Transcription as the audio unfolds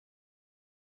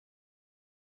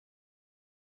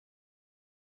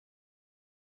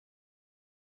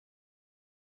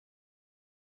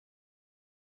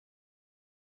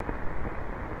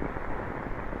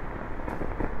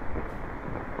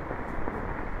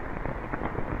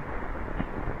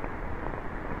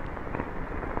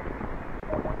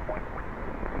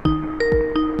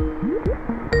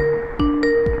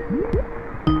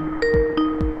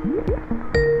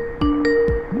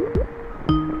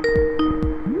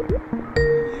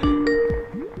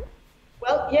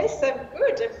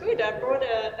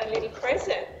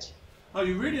Oh,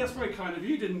 you really? That's very kind of you.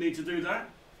 You didn't need to do that.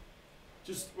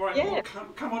 Just, right, Yeah. well,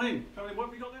 come on in. Come on in. What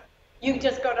have you got there? You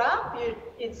just got up.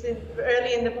 It's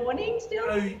early in the morning still.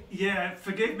 Oh, yeah.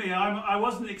 Forgive me. I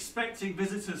wasn't expecting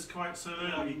visitors quite so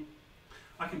early.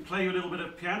 I can play you a little bit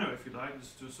of piano if you like,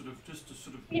 just to sort of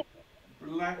Yeah.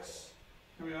 relax.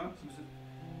 Here we are.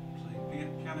 Play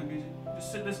piano music.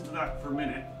 Just listen to that for a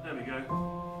minute. There we go.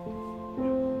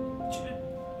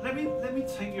 Let me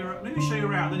take you. Let me show you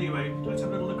around anyway. Let's have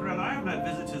a little look around. I haven't had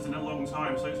visitors in a long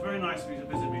time, so it's very nice of you to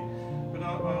visit me. But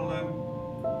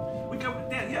we go.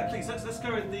 Yeah. Please. Let's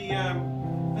go in the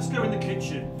let's go in the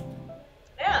kitchen.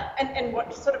 Yeah. And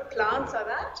what sort of plants are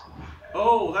that?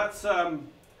 Oh, that's a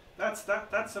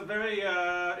very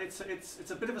it's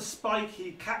a bit of a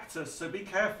spiky cactus. So be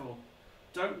careful.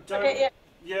 Don't. Okay,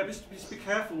 yeah. Just be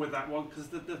careful with that one because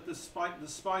the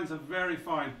spines are very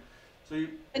fine. So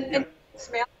you. And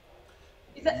smell.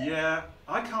 Is that? Yeah,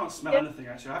 I can't smell anything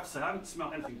actually. I have to say I haven't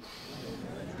smelled anything.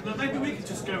 But maybe we could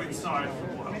just go inside for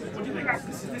a while. What do you think?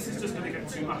 This is just going to get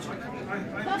too much.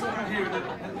 I hear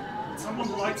that someone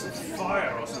lights a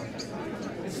fire or something.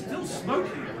 It's still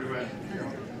smoking everywhere.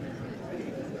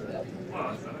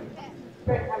 Well, that's better.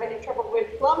 Don't have any trouble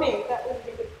with plumbing. That would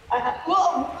be good.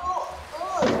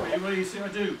 Well, you see, I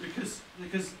do because.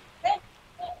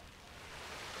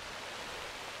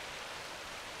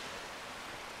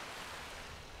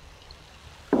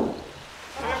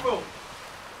 Careful!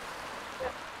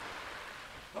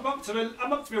 I'm up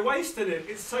to my waist in it.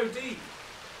 It's so deep.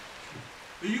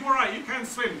 Are you all right? You can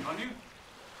swim, can't you?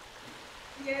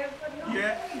 Yeah, but not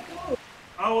Yeah. very good.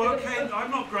 Oh, okay. I'm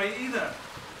not great either.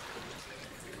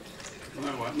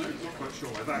 No, I'm not quite sure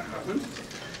why that happened.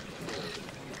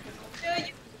 Yeah,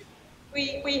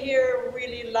 we here are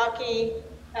really lucky.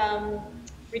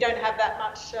 We don't have that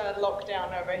much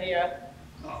lockdown over here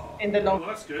in the well, lockdowns.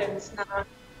 that's good.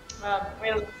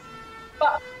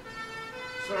 But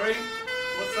Sorry,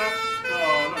 what's that?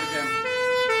 Oh, not again.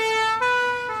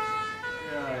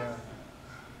 Yeah.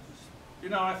 You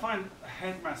know, I find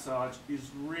head massage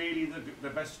is really the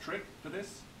best trick for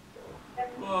this.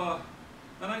 Oh,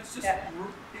 and it's just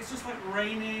like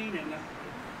raining and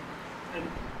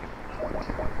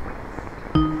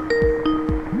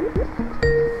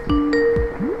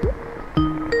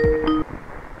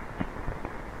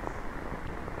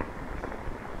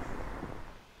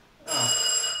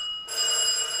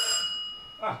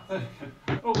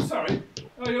oh, sorry.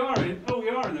 Oh, you are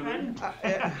in the room.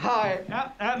 Hi.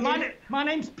 My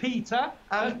name's Peter.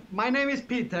 My name is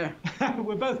Peter.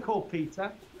 We're both called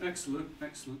Peter. Excellent.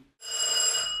 Right.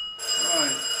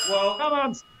 Well, Come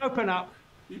on, open up.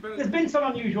 There's been some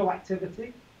unusual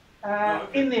activity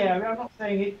in the area. I'm not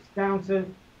saying it's down to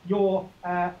your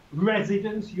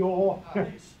residence, your...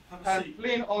 And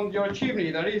lean on your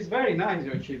chimney. That is very nice,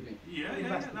 your chimney.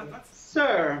 Yeah. That's.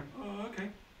 Sir, Oh, okay.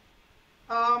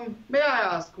 may I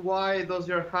ask why does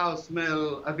your house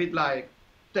smell a bit like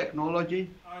technology?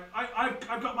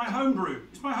 I've got my homebrew.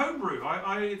 It's my homebrew.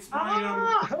 It's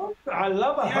my. I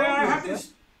love a Yeah, I have homebrew,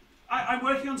 this. I'm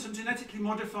working on some genetically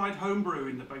modified homebrew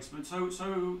in the basement, so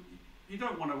you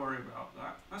don't want to worry about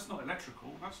that. That's not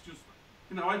electrical. That's just,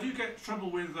 I do get trouble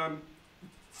with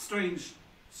strange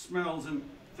smells and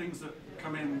things that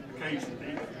come in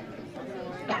occasionally.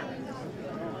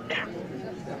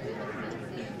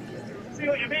 See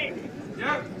what you mean?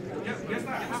 Yeah. What's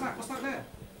that? What's that there?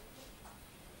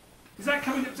 Is that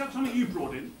something you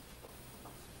brought in?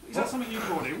 Is that something you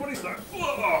brought in? What is that?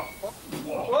 Whoa!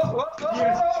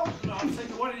 No, I'm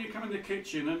thinking, why don't you come in the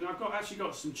kitchen? And I've actually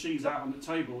got some cheese out on the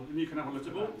table, and you can have a look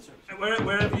at it.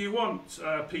 Wherever you want,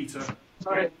 Peter.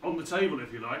 Sorry. On the table,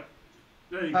 if you like.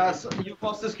 There you go. So you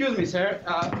must excuse me, sir.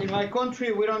 In my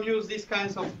country, we don't use these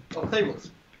kinds of tables.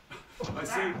 I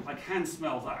see. I can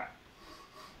smell that.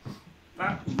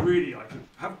 That really, I can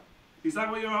have. Is that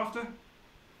what you're after?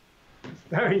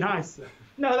 Very nice, sir.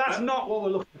 No, that's not what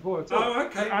we're looking for at all. Oh,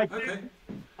 okay.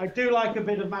 I do like a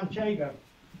bit of manchego.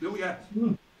 Oh, yeah.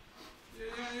 Yeah.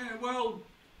 Well,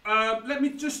 let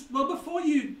me just. Well, before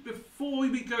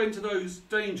we go into those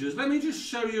dangers, let me just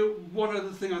show you one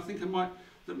other thing I think that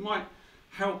might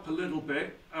help a little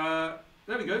bit. There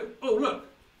we go. Oh, look.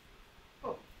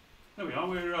 Oh, there we are.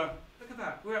 Look at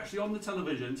that. We're actually on the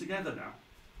television together now.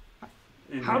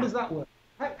 How does that work?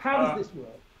 How does this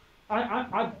work?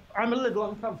 I'm a little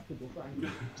uncomfortable, frankly.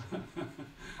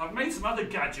 I've made some other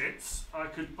gadgets I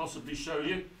could possibly show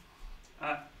you.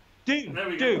 There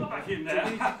we go. Back in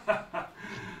there.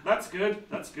 That's good.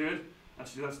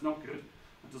 Actually, that's not good.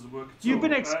 That doesn't work at all. You've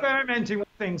been experimenting with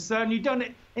things, sir, and you don't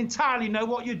entirely know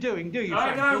what you're doing, do you?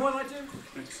 I know what I do.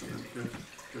 Excellent. Good.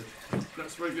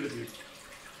 That's very good of you.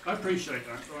 I appreciate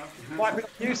that. Wipe it on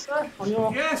you, sir? On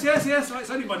your... Yes. It's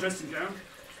only my dressing gown.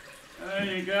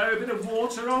 There you go. A bit of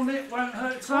water on it won't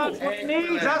hurt at all. That's what it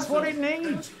needs. That's what it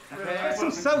needs.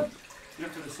 Some soap. You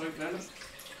have to have the soap there.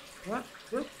 What?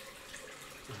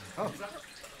 Oh.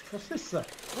 What's this, sir?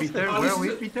 Peter, where are we,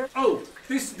 Peter? Oh,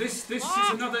 this is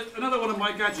another one of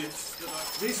my gadgets.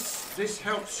 This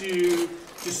helps you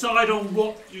decide on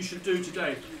what you should do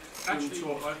today. Actually,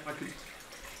 I could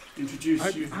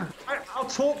introduce you. I'll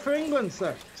talk for England,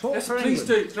 sir. Talk for please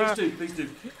England. Please do.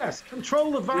 Yes,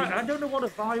 control the virus. I don't know what a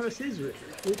virus is, really.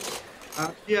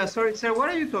 Yeah, sorry, sir. What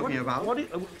are you talking about? We're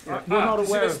not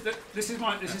aware of. This is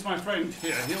my friend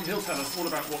here. He'll tell us all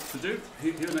about what to do.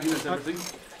 He knows everything.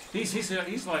 He's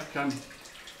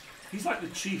like the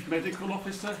chief medical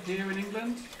officer here in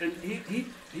England, and he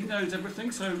knows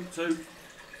everything. So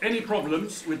any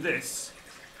problems with this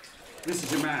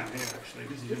is your man here. Actually,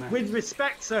 this is your man. With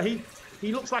respect, sir, he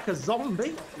looks like a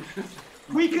zombie.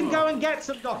 We can go and get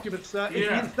some documents, sir,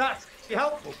 if that's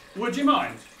helpful. Would you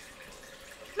mind?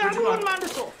 No, we wouldn't mind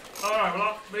at all. All right.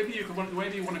 Well, maybe you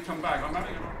want to come back. I'm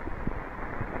having a.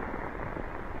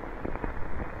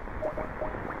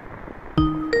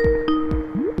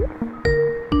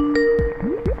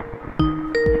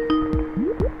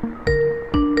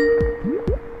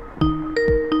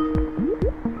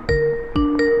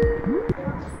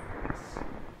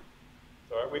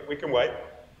 We can wait.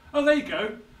 Oh, there you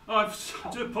go. I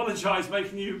do apologise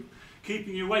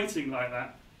keeping you waiting like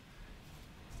that.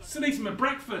 Still eating my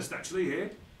breakfast actually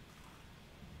here.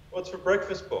 What's for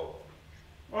breakfast, Paul?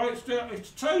 Oh,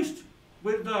 it's toast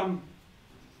with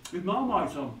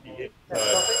Marmite on. Yeah.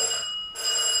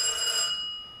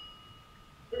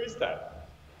 Who is that?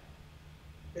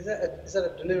 Is that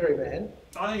a delivery man?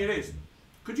 I think it is.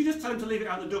 Could you just tell him to leave it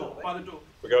out the door, by the door?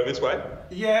 We're going this way?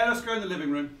 Yeah, let's go in the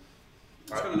living room.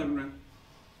 Let's go in the living room.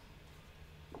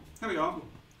 There we are.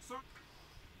 Sorry.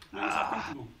 Now it's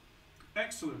comfortable.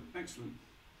 Excellent.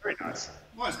 Very nice.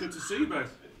 Well, it's good to see you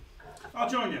both. I'll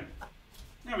join you.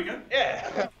 There we go.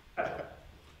 Yeah.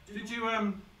 Did you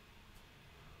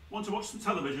want to watch some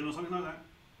television or something like that?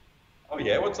 Oh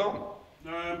yeah, what's on?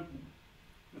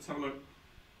 Let's have a look.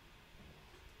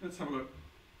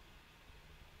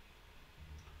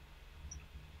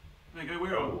 There you go,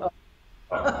 we're on.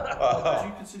 Do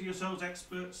you consider yourselves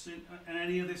experts in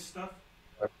any of this stuff?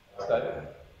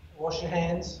 Wash your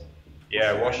hands.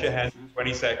 Yeah, wash your hands.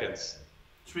 20 seconds.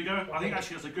 Should we go? I think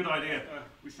actually that's a good idea.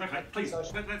 Okay, please,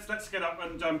 let's get up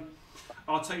and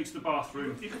I'll take you to the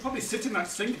bathroom. You could probably sit in that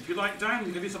sink if you like, Dan,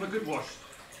 and give yourself a good wash.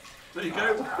 There you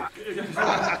go.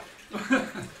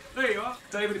 There you are.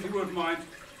 David, if you wouldn't mind.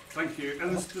 Thank you.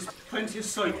 And there's plenty of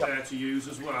soap there to use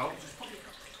as well.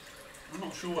 I'm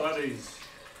not sure what that is,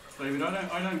 David.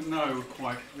 I don't know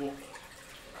quite what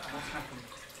happened.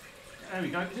 There we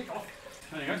go. Is it off?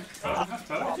 There you go. That's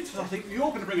better. I think you're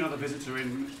going to bring another visitor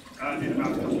in about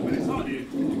a couple of minutes, aren't you?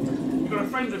 You've got a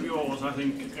friend of yours, I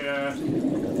think. Oh,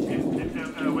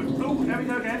 there we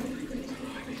go again.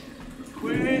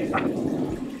 Quick.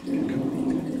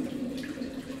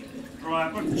 Right,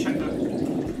 I've got to check that.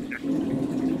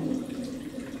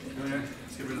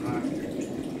 Let's get rid of that.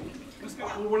 Let's get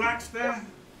all relaxed there.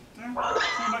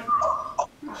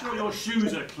 Make sure your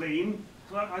shoes are clean.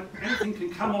 Anything can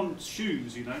come on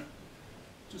shoes, you know.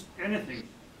 Just anything.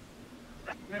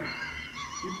 There.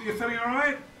 You feeling all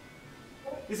right?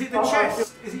 Is it the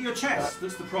chest? Is it your chest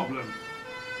that's the problem?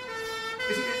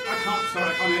 Is it? I can't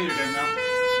hear you again now.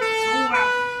 It's all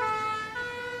that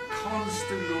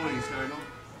constant noise going on.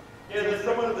 Yeah, there's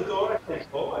someone at the door.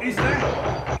 Is there?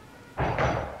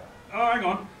 Oh, hang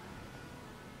on.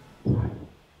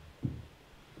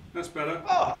 That's better.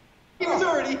 Oh, he was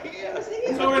already here.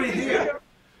 He's already here.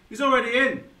 He's already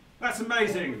in. That's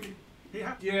amazing.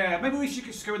 Yeah, maybe we should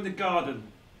just go in the garden,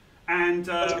 and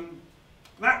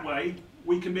that way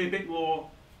we can be a bit more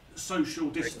social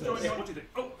distance. What do you think?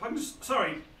 Oh, I'm just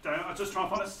sorry, Dan. I was just trying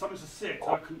to find something to sit.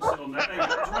 So I couldn't sit on that.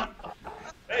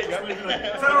 There you go. There you go.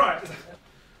 Is that all right?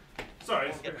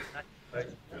 Sorry. It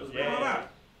was a bit like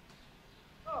that.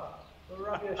 Oh, we'll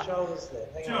rub your shoulders there.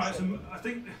 Do you know, I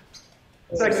think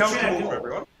Is that comfortable for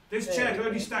everyone? this chair can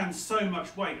only stand so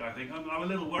much weight. I think I'm a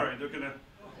little worried they're going to.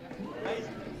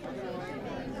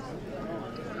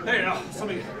 There you are,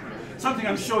 something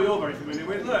I'm sure you're very familiar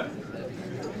with. Look,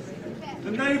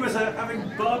 the neighbours are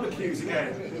having barbecues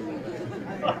again.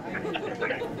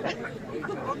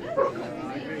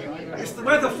 It's the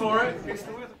weather for it. It's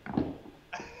the weather.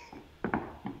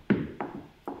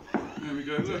 There we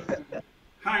go. Look.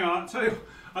 Hang on.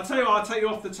 I'll tell you what. I'll take you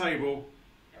off the table.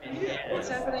 What's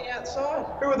happening outside?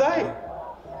 Who are they?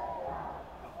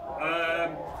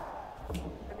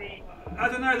 I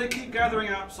don't know, they keep gathering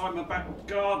outside my back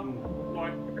garden.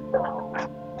 Like.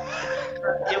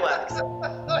 It works.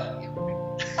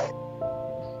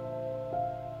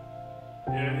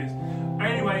 Yeah, it is.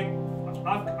 Anyway,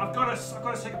 I've got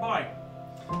to say goodbye.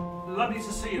 Lovely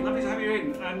to see you. Lovely to have you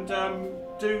in, and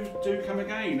do come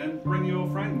again and bring your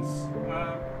friends.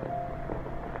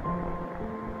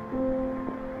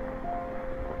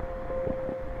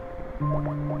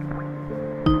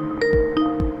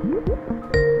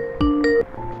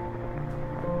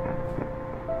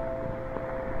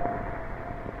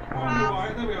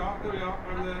 There we are. Over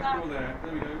there. You're there.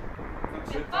 There we go.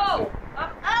 That's it.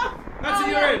 That's it.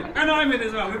 You're in, and I'm in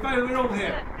as well. We're all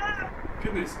here.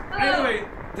 Goodness. Anyway,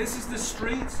 this is the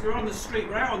street. You're on the street.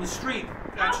 We're out on the street,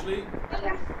 actually.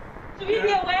 Should we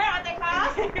be aware of the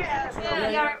class?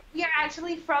 Yeah, you're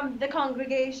actually from the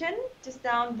congregation, just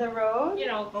down the road. You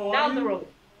know, Oh, down are the you? road.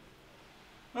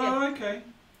 Oh, okay.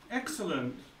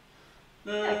 Excellent.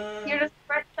 Here to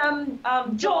spread some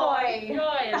joy.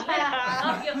 Joy and lift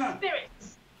up your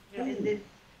spirits. In this.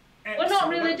 We're not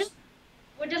religious.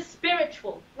 We're just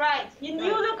spiritual. Right. You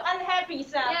look unhappy,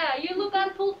 sir. Yeah, you look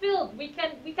unfulfilled. We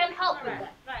can help with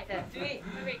that. Right.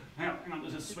 Hang on,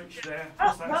 there's a switch there.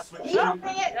 What's that switch? Okay, all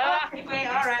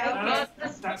right.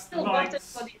 That's the Still got it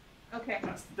lights. for the- Okay.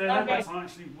 That's there. Okay. That's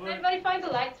actually work. Anybody find the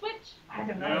light switch? I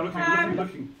don't Yeah, know.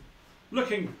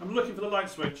 looking. I'm looking for the light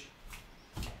switch.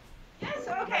 Yes,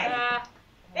 okay.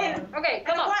 Okay,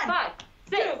 come on. 1, 5,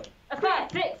 6,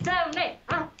 5, 6, 7, 8.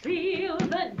 I feel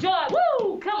the joy.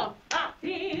 Woo! Come on. I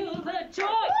feel the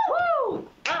joy. Woo!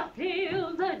 I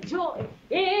feel the joy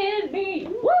in me.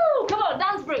 Woo! Come on,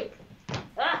 dance break.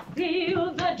 I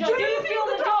feel the joy. Do you feel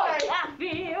the joy? I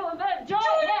feel the joy.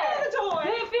 Yeah. Do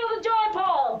you feel the joy,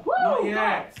 Paul? Woo! Not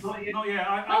yet. Not yet.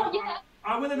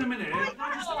 I will in a minute.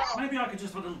 Maybe I could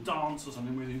just have a little dance or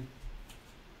something with you.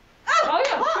 Oh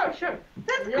yeah, sure.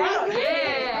 That's great.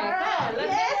 Yeah.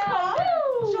 Yes, Paul.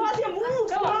 Show us your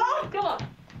moves, Paul. Come on.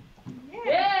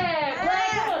 Yeah.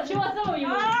 Come on. Show us some of your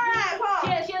moves. All right,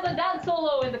 Paul. She has a dance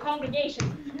solo in the congregation.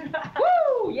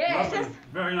 Woo! Yeah. Lovely.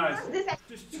 Very nice.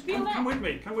 Just feel that? come with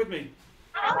me. Come with me.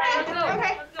 Let's go.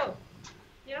 Okay. Let's go.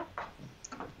 You know.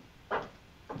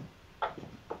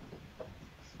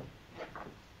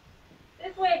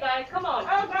 This way, guys. Come on.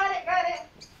 Oh, got it.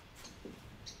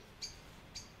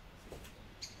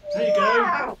 There you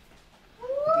go.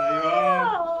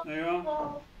 Wow. There you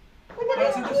are. Look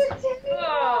That's at it. this beautiful.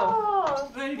 Whoa.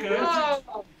 There you go.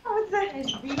 Whoa. Oh, that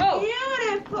is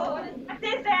beautiful.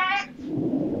 This that.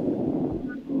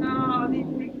 No, this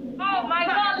is. Oh my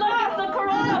God! Look, it's the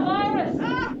coronavirus.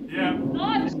 Yeah.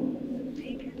 God.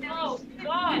 Oh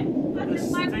God.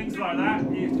 There's things like that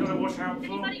you've got to watch out for.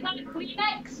 Anybody got a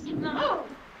Kleenex? No.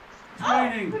 It's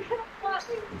raining.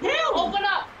 Open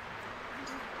up.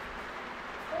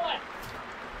 What?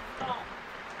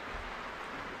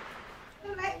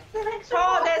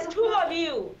 Paul, there's 2 of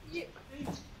you.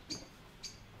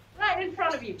 Right in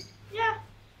front of you. Yeah.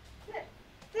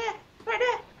 There, right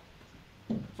there.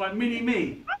 It's like mini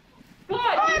me. Good. Oh,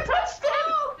 I You touched him.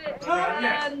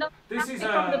 Yes. no, This is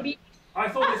from the beach. I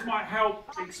thought this might help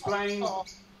explain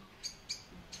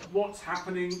what's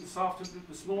happening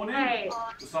this morning, Right.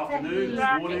 this afternoon, this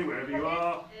morning, wherever you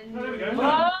are. Oh, there we go.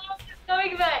 Oh, it's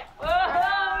going back. Oh,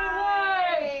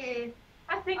 it worked.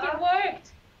 I think it worked.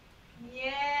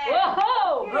 Yeah.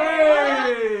 Whoa!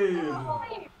 Hey!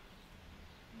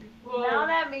 Now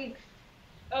that makes.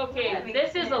 Okay,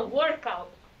 this is a workout.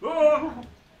 Oh,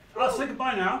 I'll say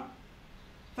goodbye now.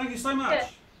 Thank you so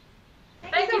much.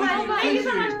 Thank you so much. Thank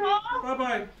you. Paul.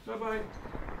 Bye-bye. Bye-bye.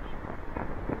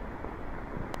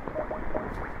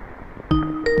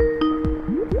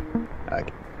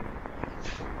 Okay.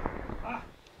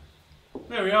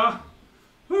 There we are.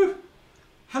 Whew.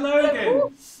 Hello again.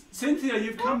 Cynthia,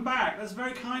 you've come back. That's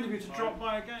very kind of you to drop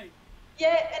by again.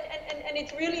 Yeah, and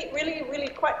it's really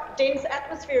quite dense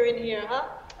atmosphere in here, huh?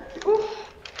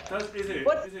 Is it?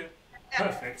 What's- Is it?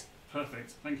 Perfect.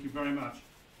 Perfect. Thank you very much.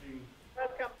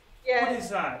 Welcome. What Yeah, is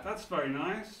that? That's very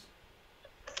nice.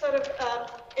 sort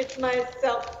of, it's my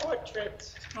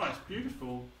self-portrait. Oh, it's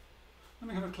beautiful. Let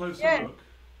me have a closer Yeah. look.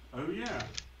 Oh yeah.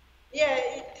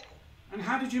 Yeah, And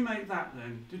how did you make that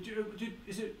then?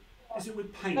 Is it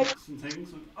with paints and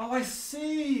things? Oh, I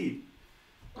see.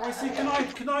 Oh, I see.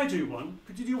 Can I do one?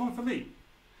 Could you do one for me?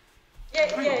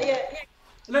 yeah.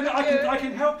 Let me, I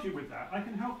can help you with that. I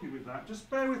can help you with that. Just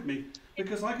bear with me,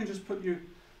 because I can just put you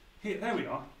here. There we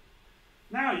are.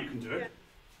 Now you can do it.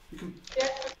 You can. Yeah.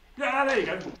 Yeah, there you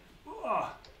go.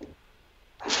 Oh.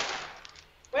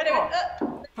 Wait a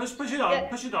minute. Push it on. Yeah.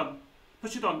 Push it on.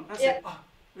 Push it on. That's Yeah. it. Oh,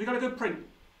 have you got a good print?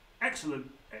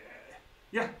 Excellent.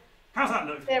 Yeah. How's that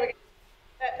look? There we go.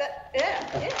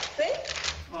 Yeah, see?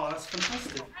 Oh, that's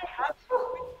fantastic.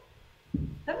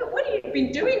 What have you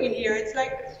been doing in here? It's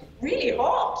like really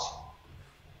hot.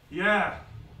 Yeah.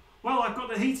 Well, I've got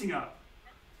the heating up.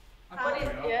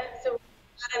 Yeah, so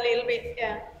add a little bit,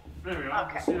 yeah. There we are.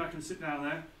 Okay. See, I can sit down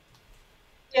there.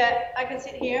 Yeah, I can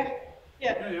sit here.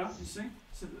 Yeah. There you are. You see?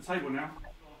 Sit at the table now.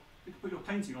 We could put your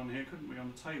painting on here, couldn't we,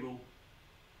 on the table?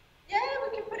 Yeah,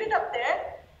 we can put it up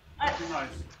there. It'd be nice.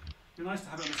 It'd be nice to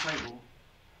have it on the table.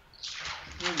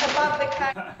 Above the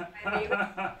cat.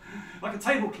 Like a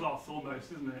tablecloth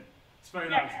almost, isn't it? It's very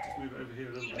nice. Just move it over here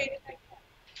a little bit.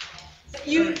 So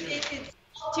it's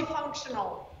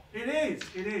multifunctional. It is,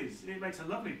 it is. It makes a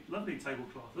lovely, lovely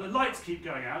tablecloth. The lights keep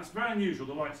going out. It's very unusual,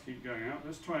 the lights keep going out.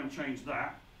 Let's try and change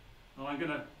that. And I'm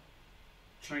going to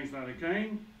change that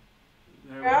again.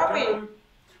 There Where are we go. we?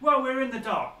 Well, we're in the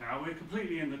dark now. We're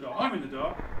completely in the dark. I'm in the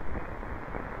dark.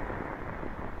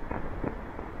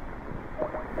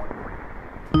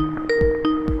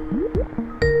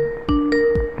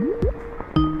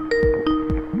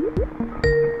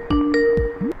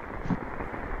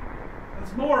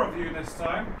 There's more of you this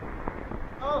time.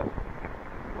 Oh.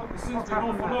 There seems to be an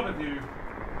awful lot of you.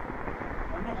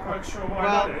 I'm not quite sure why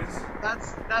that is.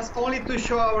 That's only to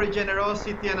show our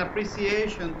generosity and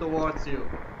appreciation towards you.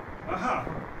 Aha.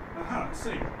 Aha, I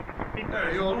see.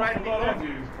 There's You an all right, awful lot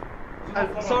Peter?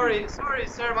 of you. Sorry,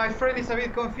 sir. My friend is a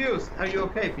bit confused. Are you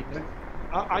okay, Peter?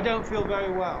 I don't feel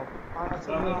very well.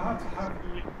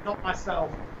 Not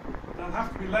myself. There'll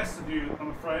have to be less of you, I'm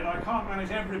afraid. I can't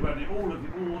manage everybody, all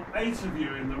 8 of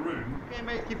you in the room. Okay,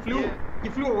 mate. He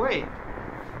flew away.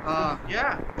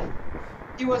 Yeah.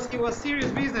 It was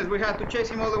serious business. We had to chase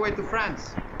him all the way to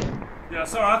France. Yeah,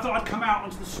 sorry, I thought I'd come out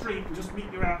onto the street and just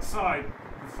meet you outside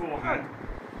beforehand.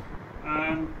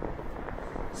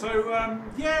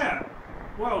 Yeah.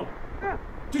 Well,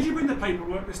 did you bring the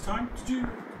paperwork this time? Did you?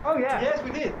 Oh yeah. Yes,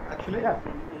 we did actually. Yeah.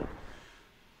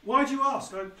 Why do you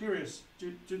ask? I'm curious.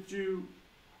 Did you?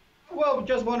 Well,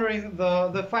 just wondering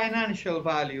the financial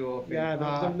value of it. Yeah,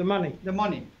 the money. The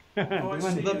money. Oh, I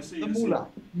see, The moolah.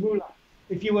 Moolah.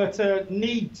 If you were to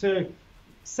need to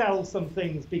sell some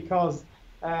things because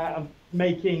of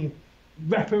making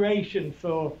reparation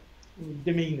for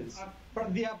demeanours.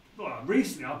 Well,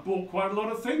 recently I've bought quite a lot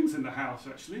of things in the house,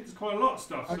 actually. There's quite a lot of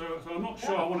stuff, so I'm not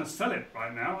sure I want to sell it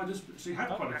right now. I just actually had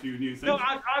quite a few new things. No,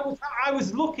 I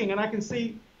was looking and I can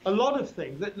see a lot of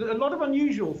things, a lot of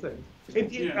unusual things.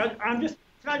 Can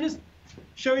I just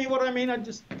show you what I mean? I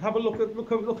just have a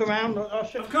look around. I'll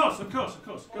show. Of course.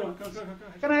 Go on.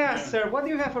 Can I ask, sir, what do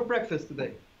you have for breakfast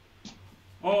today?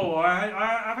 Oh,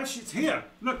 I've actually, it's here.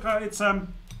 Look, it's I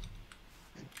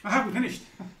haven't finished.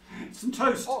 It's some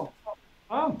toast.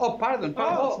 Oh, pardon.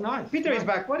 Oh, that's nice. Peter is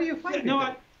back. What do you find? Yeah,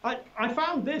 no, I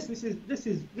found this. This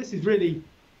is really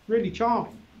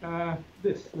charming.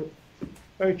 This looks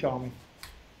very charming.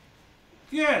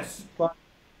 Yes. But,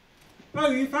 oh,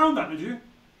 you found that, did you?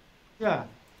 Yeah.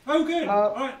 Oh, good.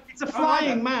 It's a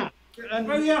flying man.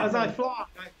 And as I fly,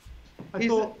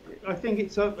 I think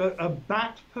it's a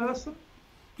bat person.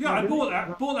 Yeah, I bought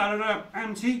that at an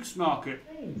antiques market.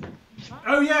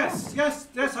 Oh yes.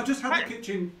 I just had the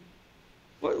kitchen.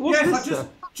 What's this? I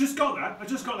just got that. I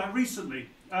just got that recently.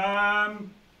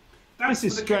 This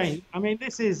is strange. I mean,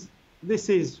 this is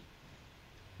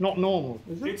not normal,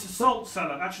 is it? It's a salt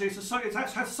cellar. Actually, it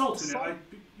has salt in it.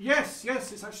 Yes,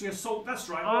 it's actually a salt. That's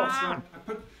right.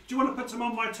 Do you want to put some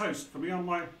on my toast for me?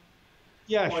 While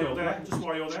you're there, just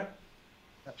while you're there.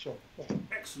 Yeah, sure.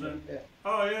 Excellent. Yeah.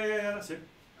 Oh yeah. That's it.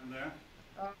 And there.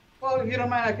 Well, if you don't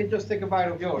mind, I can just take a bite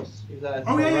of yours. If that's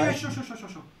yeah.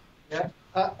 Sure. Yeah.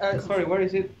 Sorry, where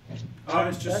is it?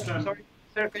 It's just. Sorry,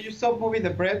 sir. Can you stop moving the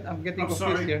bread? I'm getting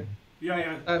confused here.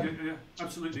 Yeah.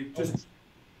 Absolutely.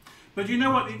 But you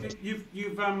know what? You've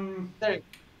There.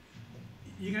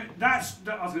 I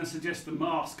was going to suggest the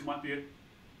mask might be it.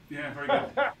 Yeah, very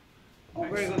good.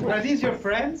 Very good. Are these your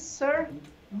friends, sir?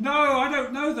 No, I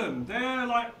don't know them. They're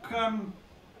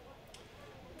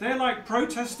like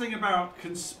protesting about the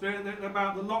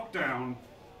lockdown.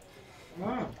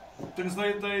 Wow. Because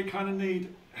they kind of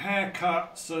need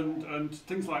haircuts and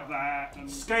things like that, and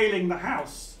scaling the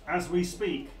house as we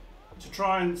speak to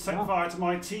try and set fire to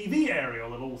my TV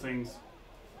aerial of all things.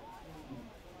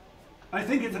 I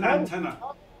think it's an antenna.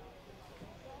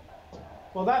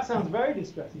 Well, that sounds very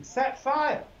distressing. Set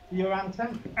fire to your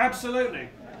antenna. Absolutely.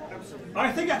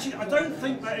 I don't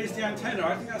think that is the antenna.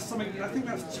 I think that's something. I think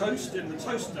that's toast in the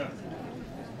toaster.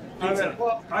 Peter,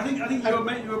 I think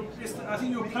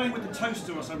you were playing with the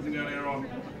toaster or something earlier on.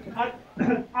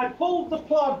 I pulled the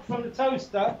plug from the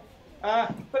toaster,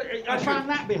 but I found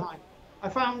that behind. I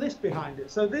found this behind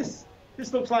it. So this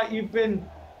This looks like you've been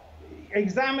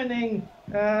examining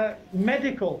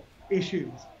medical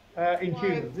issues in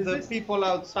humans. Is The this? people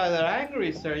outside are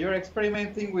angry, sir. You're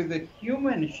experimenting with the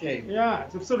human shape. Yeah,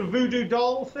 it's a sort of voodoo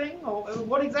doll thing, or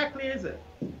what exactly is it?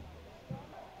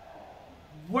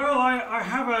 Well, I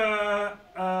have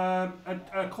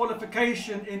a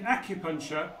qualification in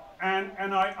acupuncture,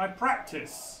 and I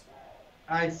practice.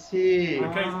 I see.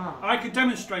 Okay, I could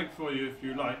demonstrate for you if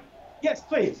you like. Yes,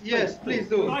 please. Yes, please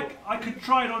do. I could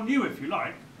try it on you if you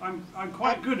like. I'm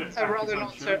quite good at I'd rather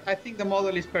not, acupuncture. sir. I think the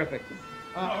model is perfect.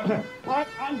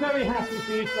 I'm very happy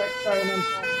for you to experiment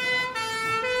on.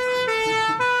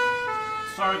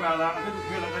 Sorry about that. I didn't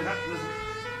feel like there's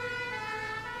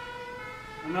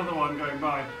another one going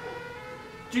by.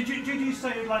 Did you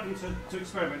say you'd like me to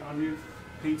experiment on you,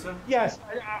 Peter? Yes,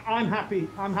 I'm happy.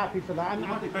 I'm happy for that. It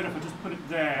might be better if I just put it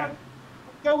there.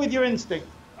 Go with your instinct.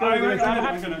 Go with your instinct.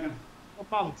 I've had it for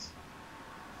months.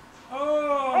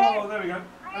 Oh, there we go.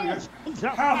 There we go.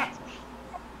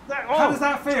 How does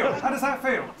that feel? How does that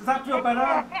feel? Does that feel better?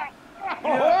 Yeah,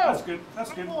 that's good.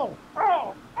 That's good.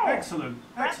 Excellent.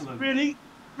 Excellent. Really,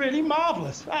 really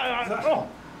marvellous.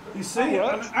 You see,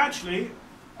 and actually,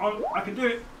 I can do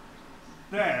it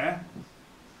there.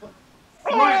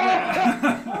 Right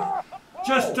there.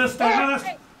 just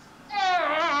there.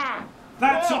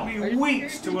 That took me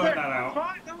weeks to work that out.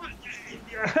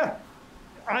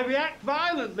 I react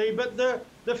violently, but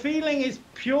the feeling is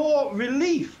pure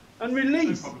relief and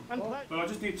release. No and problem. But I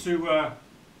just need to.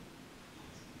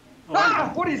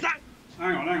 What is that?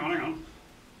 Hang on.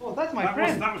 Oh, that's my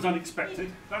friend. That was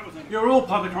unexpected. You're all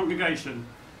part of the congregation.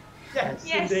 Yes,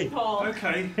 Yes, indeed. Paul.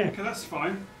 Okay, that's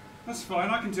fine. That's fine.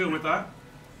 I can deal with that.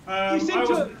 You seem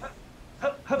to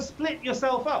have split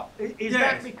yourself up. Is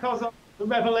that because of the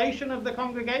revelation of the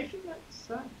congregation?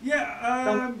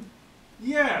 Yeah.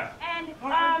 Yeah.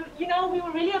 And you know, we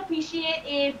would really appreciate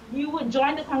if you would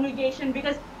join the congregation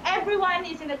because everyone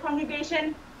is in the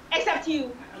congregation except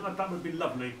you. That would be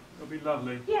lovely. It would be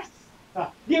lovely. Yes.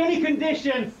 The only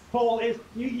condition, Paul, is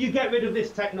you get rid of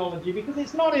this technology because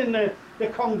it's not in the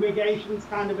congregation's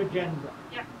kind of agenda.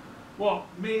 Yeah. What,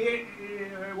 me?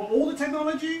 All the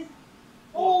technology?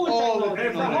 All the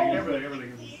technology.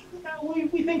 Everything.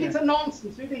 We think it's a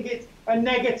nonsense. We think it's a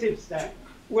negative step.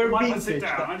 We're being sit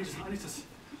down.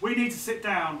 We need to sit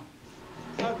down.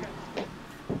 Okay.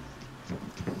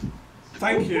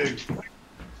 Thank you.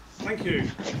 Thank you.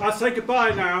 I'll say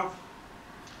goodbye now.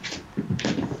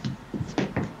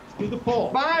 To the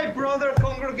Paul. Bye, brother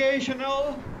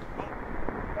congregational.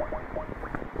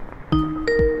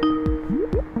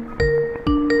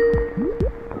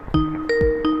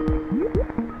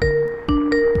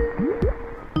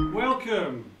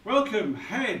 Welcome,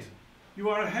 head. You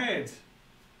are ahead.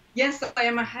 Yes, I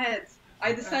am ahead.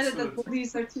 I decided that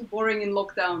bodies are too boring in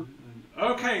lockdown.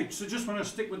 Okay, so just want to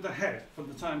stick with the head for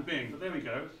the time being. But there we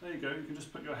go. There you go. You can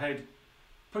just put your head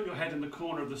in the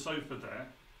corner of the sofa there.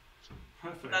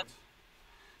 Perfect.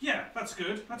 Yeah, that's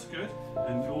good. That's good.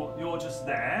 And you're just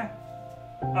there.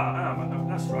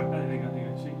 That's right. There you go.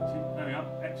 See, there we are.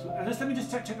 Excellent. And let me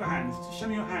just check your hands. Just show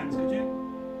me your hands, could you?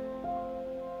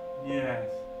 Yes.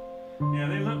 Yeah,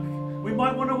 they look. We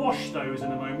might want to wash those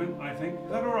in a moment. I think. Is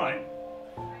that all right?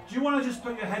 Do you want to just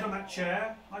put your head on that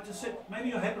chair? Like just sit. Maybe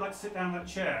your head would like to sit down on that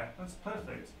chair. That's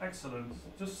perfect. Excellent.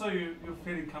 Just so you're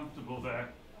feeling comfortable there.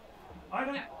 I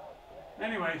don't.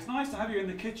 Anyway, it's nice to have you in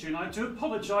the kitchen. I do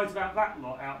apologise about that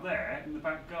lot out there in the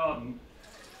back garden.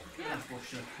 Just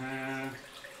wash your hair.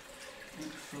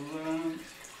 Excellent.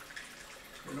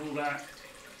 And all that.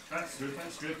 That's good.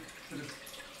 That's good.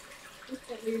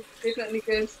 Definitely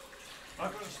good.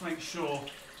 I've got to just make sure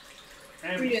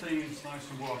everything is nice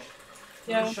and washed.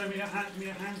 Yeah. Show me your hands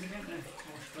again. There.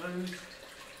 Wash those.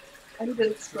 I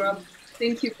didn't scrub.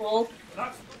 Thank you, Paul.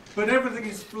 But everything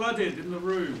is flooded in the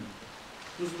room.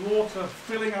 There's water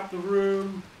filling up the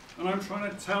room, and I'm trying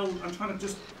to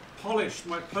just polish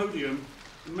my podium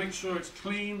and make sure it's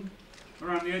clean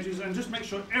around the edges, and just make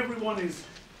sure everyone is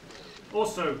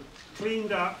also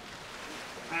cleaned up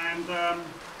and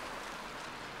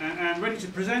ready to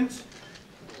present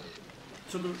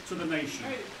to the nation.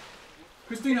 Hey.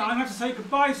 Christina, I have to say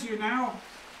goodbye to you now.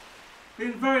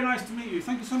 Been very nice to meet you.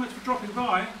 Thank you so much for dropping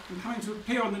by and coming to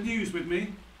appear on the news with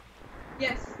me.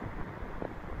 Yes.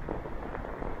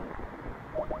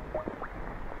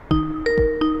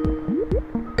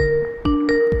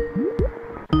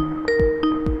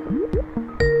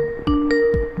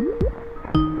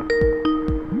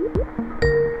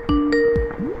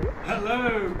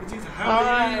 Hello, Petita, how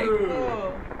are you?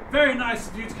 Oh. Very nice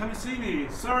of you to come and see me.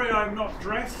 Sorry I'm not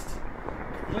dressed.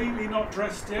 Completely not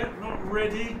dressed yet, not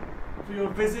ready. for your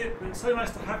visit. It's so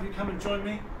nice to have you come and join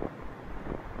me.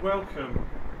 Welcome.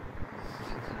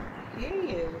 I hear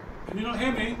you. Can you not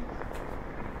hear me?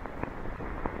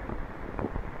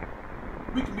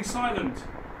 We can be silent.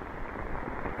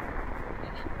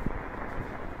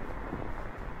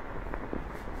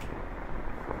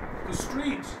 The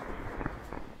street.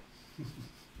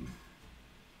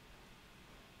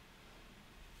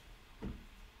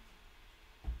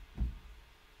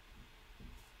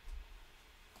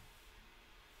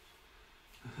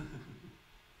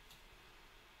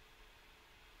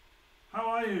 How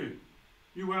are you?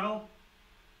 You well?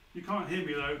 You can't hear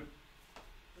me though.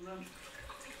 Excellent.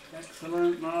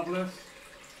 Excellent, marvellous.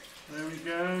 There we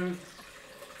go.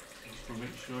 Just to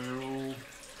make sure you're all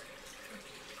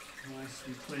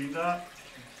nicely cleaned up.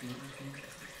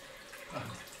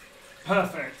 Oh,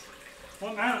 perfect.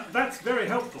 Well now, that's very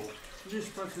helpful.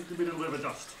 Just perhaps it could be a little bit of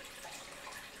dust.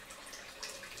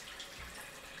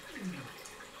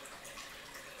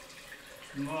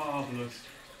 Marvellous.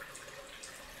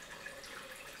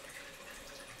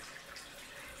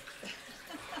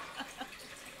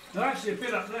 There's actually a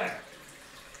bit up there.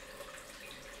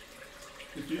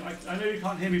 I know you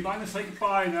can't hear me, but I'm going to say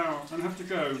goodbye now and have to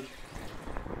go.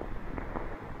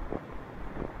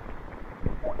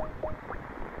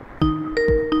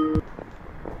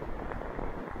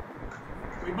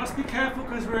 We must be careful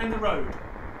because we're in the road.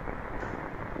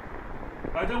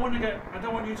 I don't want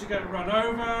you to get run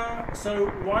over. So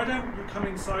why don't you come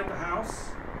inside the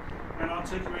house, and I'll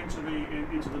take you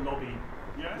into the lobby.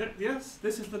 Yeah. Yes,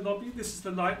 this is the lobby. This is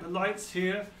the light. The lights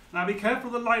here. Now be careful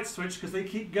of the light switch because they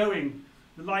keep going.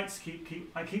 The lights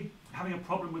I keep having a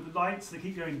problem with the lights. They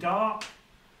keep going dark.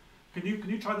 Can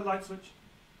you try the light switch?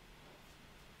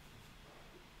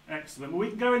 Excellent. Well, we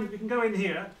can go in. We can go in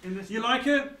here. In this. You like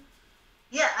it?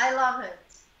 Yeah, I love it.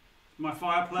 My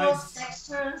fireplace. Both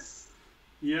textures.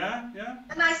 Yeah, yeah.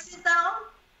 Can I sit down?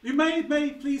 You may.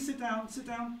 Please sit down. Sit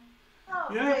down. Oh,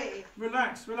 yeah, great.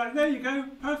 relax. There you go.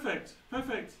 Perfect.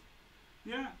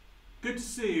 Yeah. Good to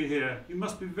see you here. You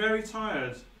must be very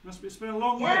tired. It's been a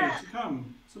long way to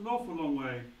come. It's an awful long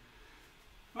way.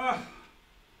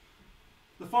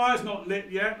 The fire's not lit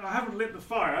yet. I haven't lit the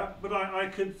fire, but I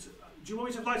could. Do you want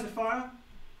me to light a fire?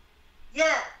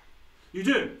 Yeah. You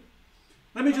do?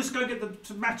 Let me just go get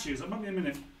the matches. I won't be a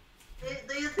minute.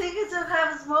 Do you think it will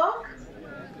have smoke?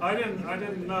 I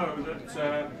didn't know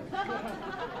that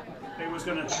it was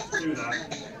going to do that.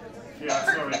 Yeah,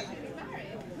 sorry.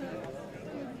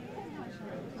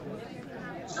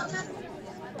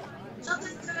 Should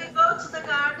we go to the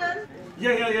garden?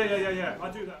 Yeah.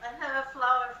 I'll do that. I have a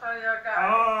flower for your garden.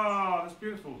 Ah, that's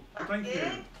beautiful. Thank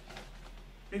you.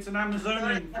 It's an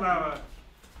Amazonian flower.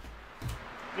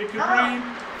 It could rain.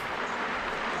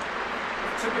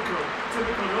 Typical. It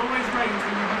always rains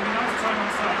when you're having a nice time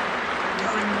outside. You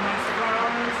bring the nice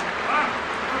flowers. Ah,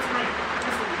 that's great.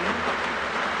 That's what we do.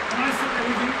 Can I sit there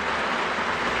with you?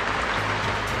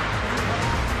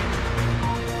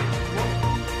 What?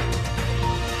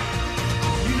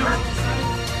 You know what to say?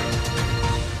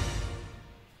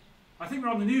 I think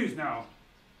we're on the news now.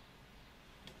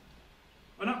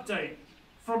 An update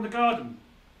from the garden.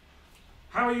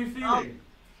 How are you feeling?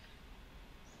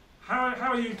 How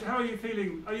are you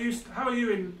feeling? How are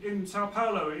you in Sao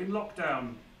Paulo in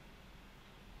lockdown?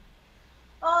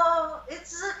 Oh,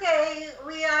 it's okay.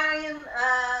 We are in.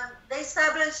 They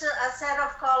established a set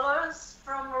of colors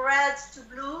from red to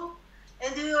blue,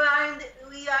 and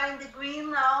we are in the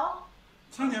green now.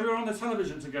 Tanya, we're on the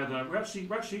television together. We're actually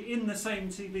in the same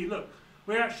TV. Look,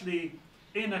 we're actually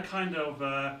in a kind of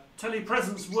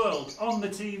telepresence world on the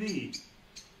TV,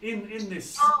 in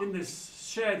this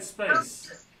shared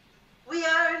space. We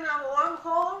are in a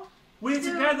wormhole. We're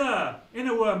together in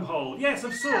a wormhole. Yes,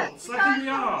 of sorts. I think we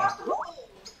are.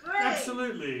 Great.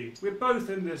 Absolutely. We're both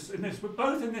in this. We're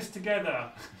both in this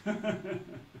together.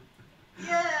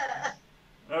 Yeah.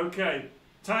 Okay,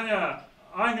 Tanya,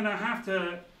 I'm going to have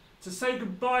to say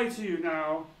goodbye to you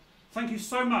now. Thank you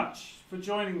so much for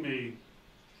joining me.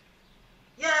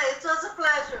 Yeah, it was a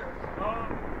pleasure.